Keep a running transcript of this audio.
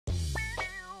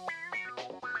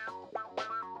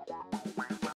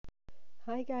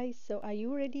Hi guys, so are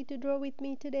you ready to draw with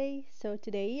me today? So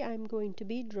today I'm going to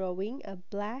be drawing a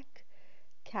black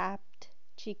capped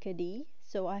chickadee.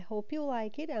 So I hope you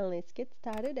like it and let's get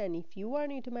started. And if you are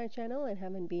new to my channel and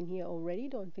haven't been here already,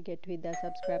 don't forget to hit that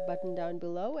subscribe button down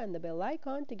below and the bell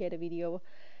icon to get a video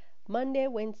Monday,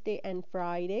 Wednesday and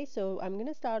Friday. So I'm going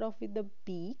to start off with the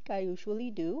beak. I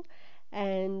usually do,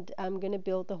 and I'm going to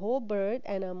build the whole bird,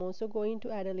 and I'm also going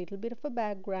to add a little bit of a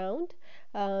background,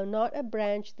 not a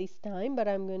branch this time, but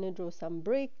I'm going to draw some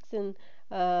bricks and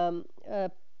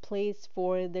a place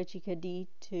for the chickadee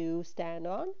to stand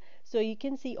on. So you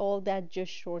can see all that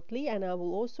just shortly, and I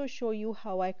will also show you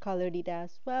how I colored it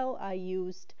as well. I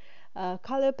used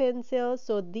color pencils.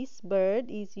 So this bird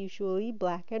is usually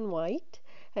black and white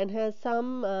and has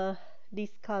some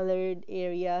discolored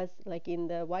areas, like in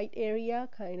the white area,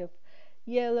 kind of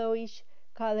yellowish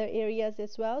color areas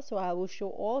as well. So I will show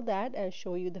all that and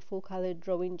show you the full color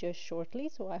drawing just shortly.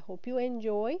 So I hope you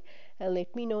enjoy, and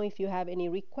let me know if you have any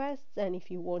requests and if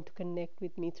you want to connect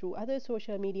with me through other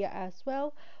social media as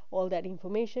well. All that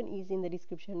information is in the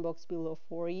description box below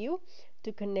for you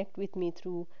to connect with me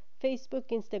through Facebook,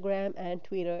 Instagram and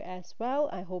Twitter as well.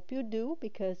 I hope you do,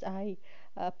 because I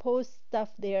post stuff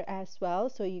there as well,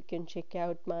 so you can check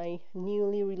out my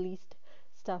newly released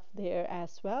stuff there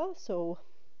as well. So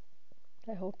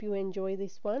I hope you enjoy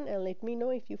this one, and let me know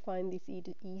if you find this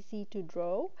easy to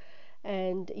draw,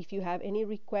 and if you have any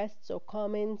requests or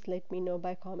comments, let me know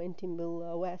by commenting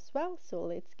below as well. So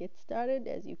let's get started.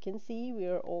 As you can see, we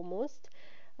are almost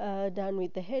done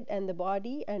with the head and the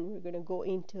body, and we're gonna go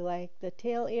into like the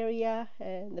tail area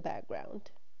and the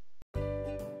background.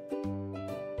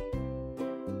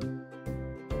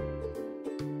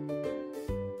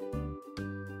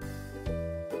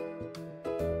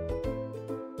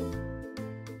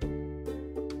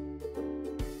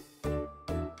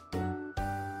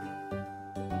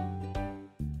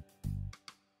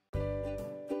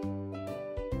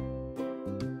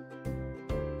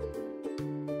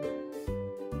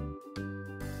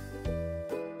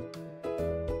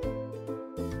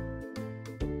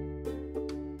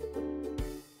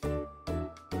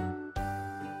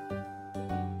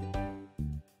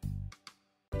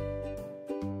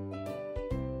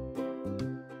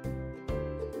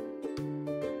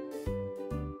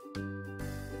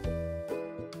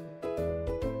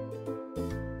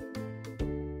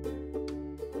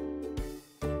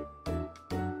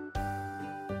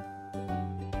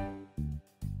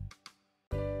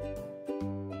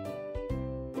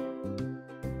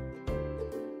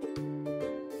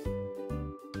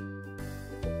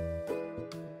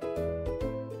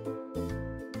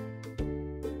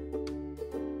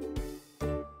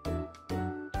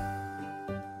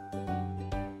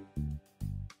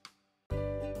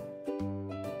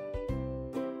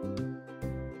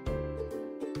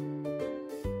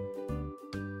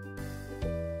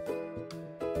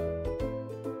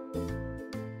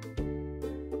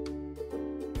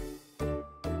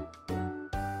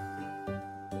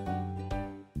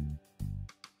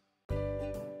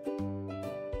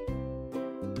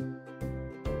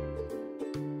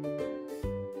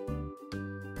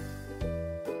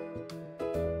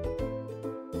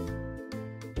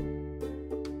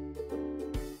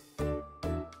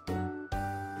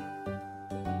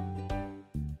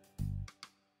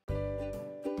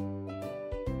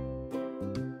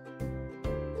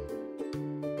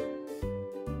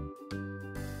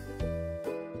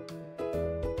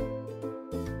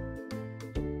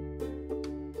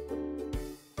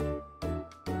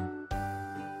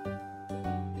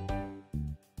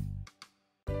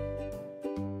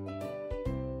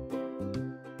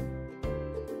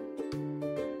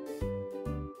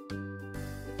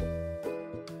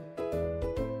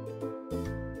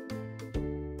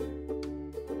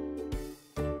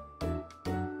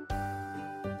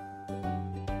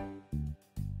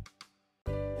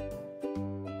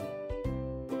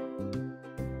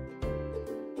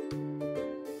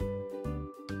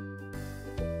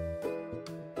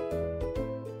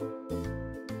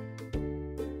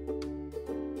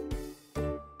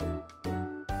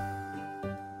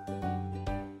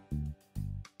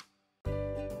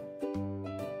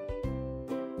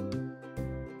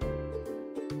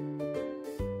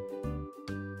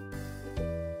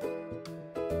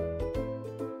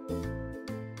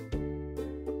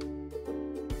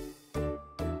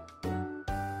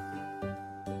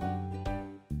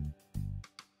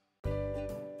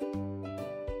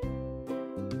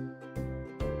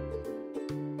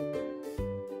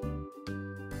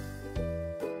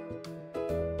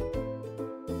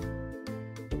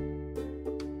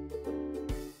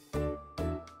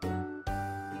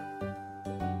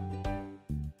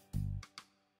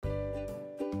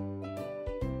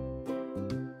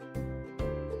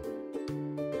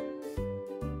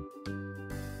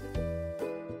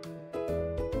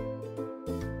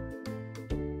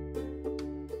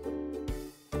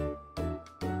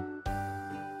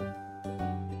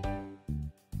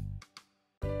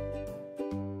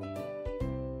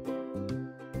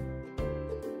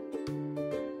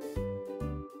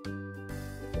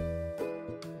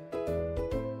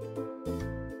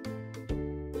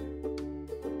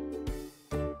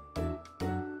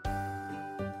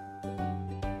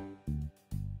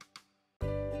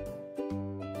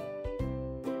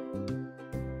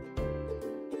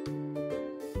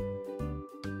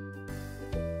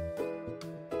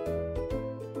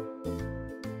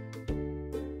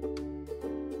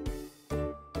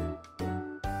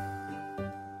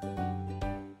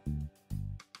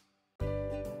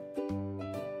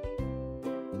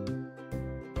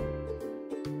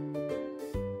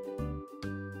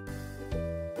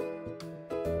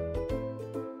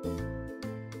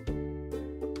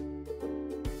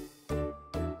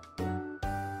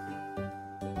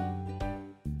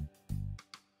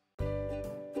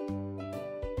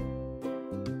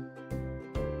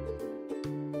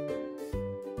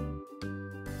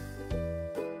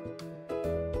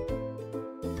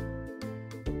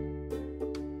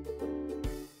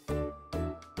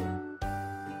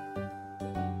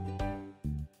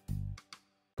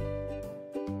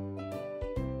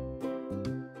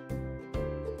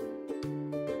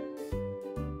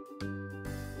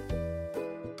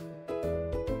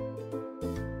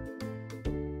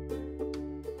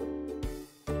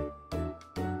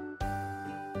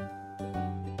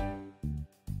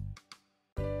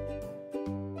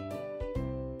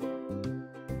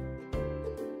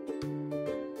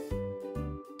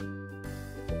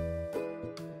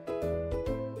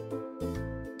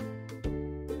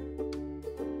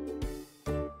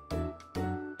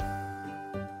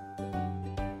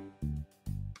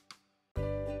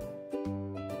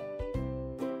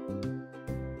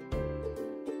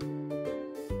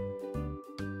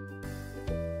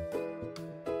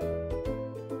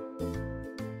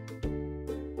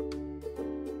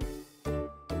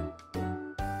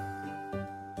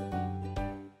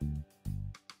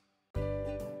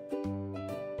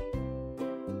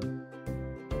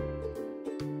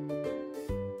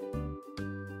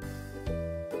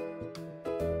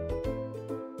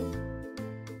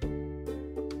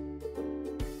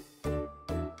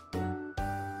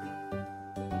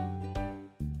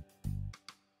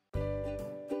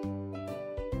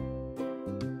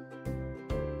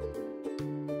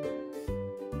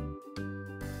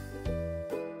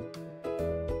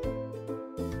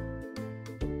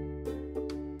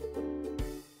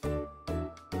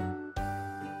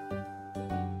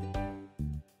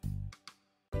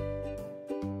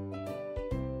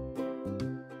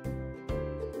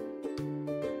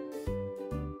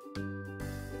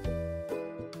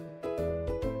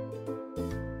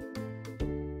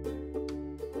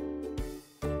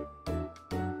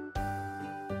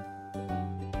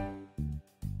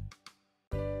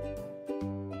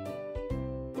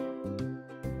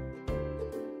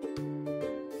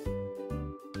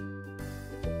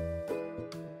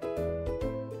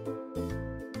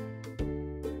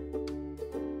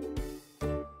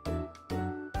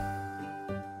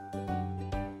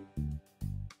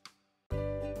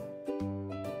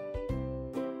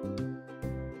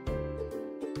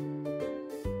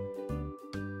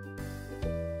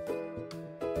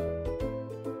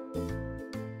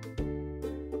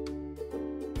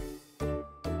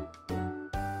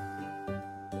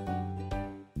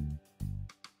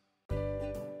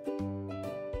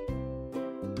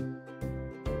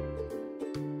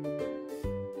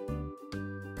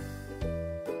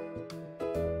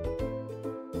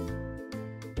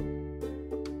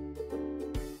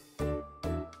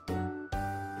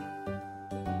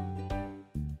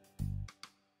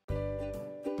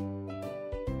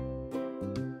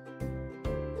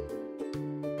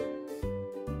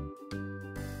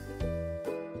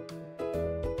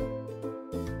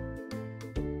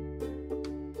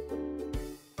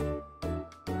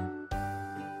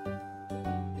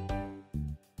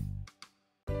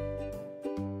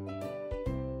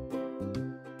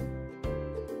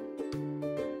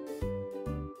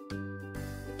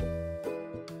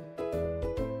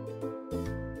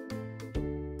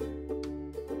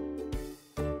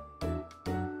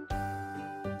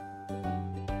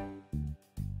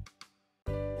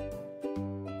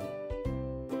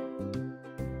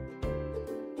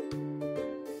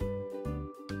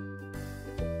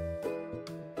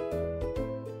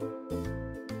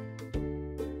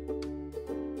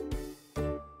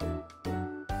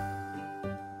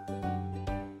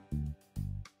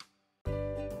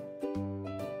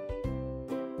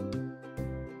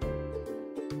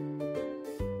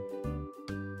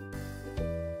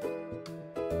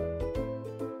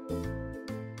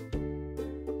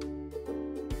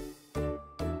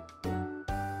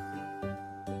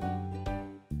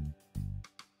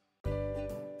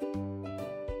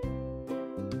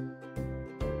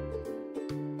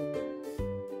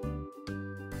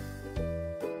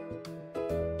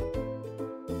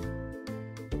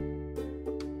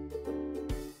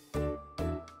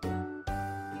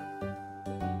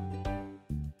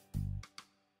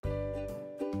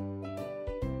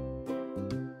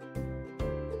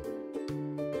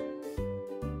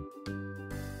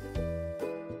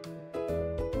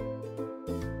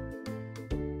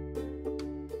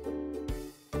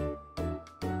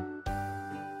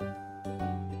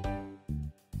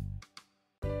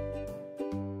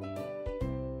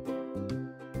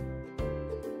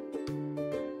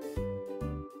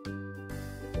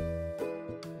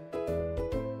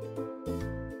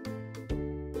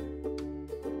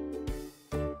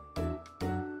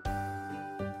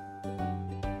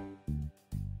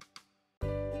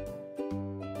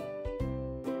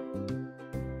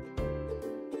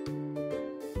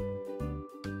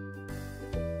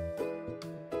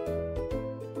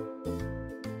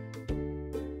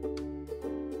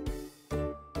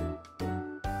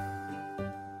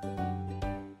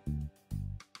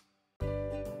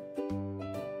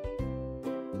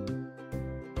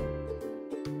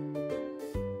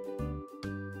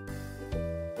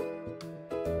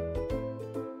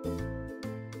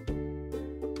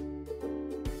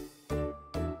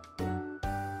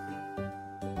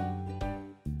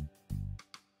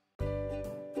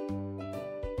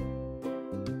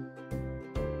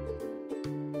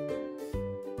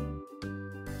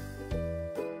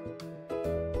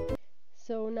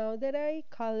 So now that I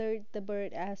colored the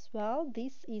bird as well,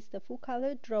 this is the full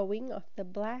color drawing of the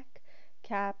black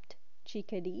capped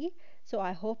chickadee. So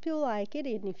I hope you like it,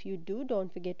 and if you do,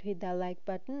 don't forget to hit that like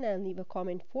button and leave a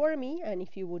comment for me. And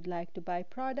if you would like to buy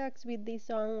products with this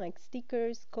song like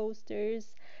stickers,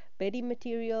 coasters, bedding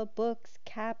material, books,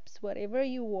 caps, whatever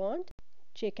you want,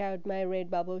 check out my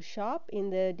Redbubble shop. In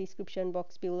the description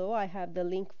box below I have the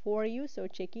link for you, so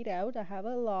check it out. I have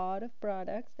a lot of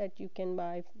products that you can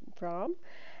buy from.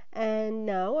 And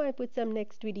now I put some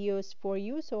next videos for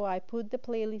you. So I put the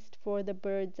playlist for the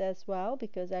birds as well,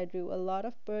 because I drew a lot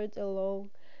of birds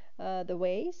along the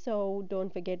way. So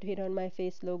don't forget to hit on my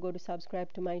face logo to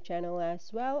subscribe to my channel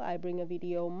as well. I bring a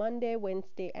video Monday,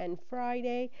 Wednesday and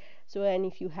Friday. So, and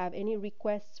if you have any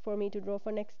requests for me to draw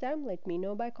for next time, let me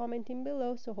know by commenting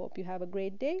below. So hope you have a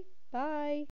great day. Bye.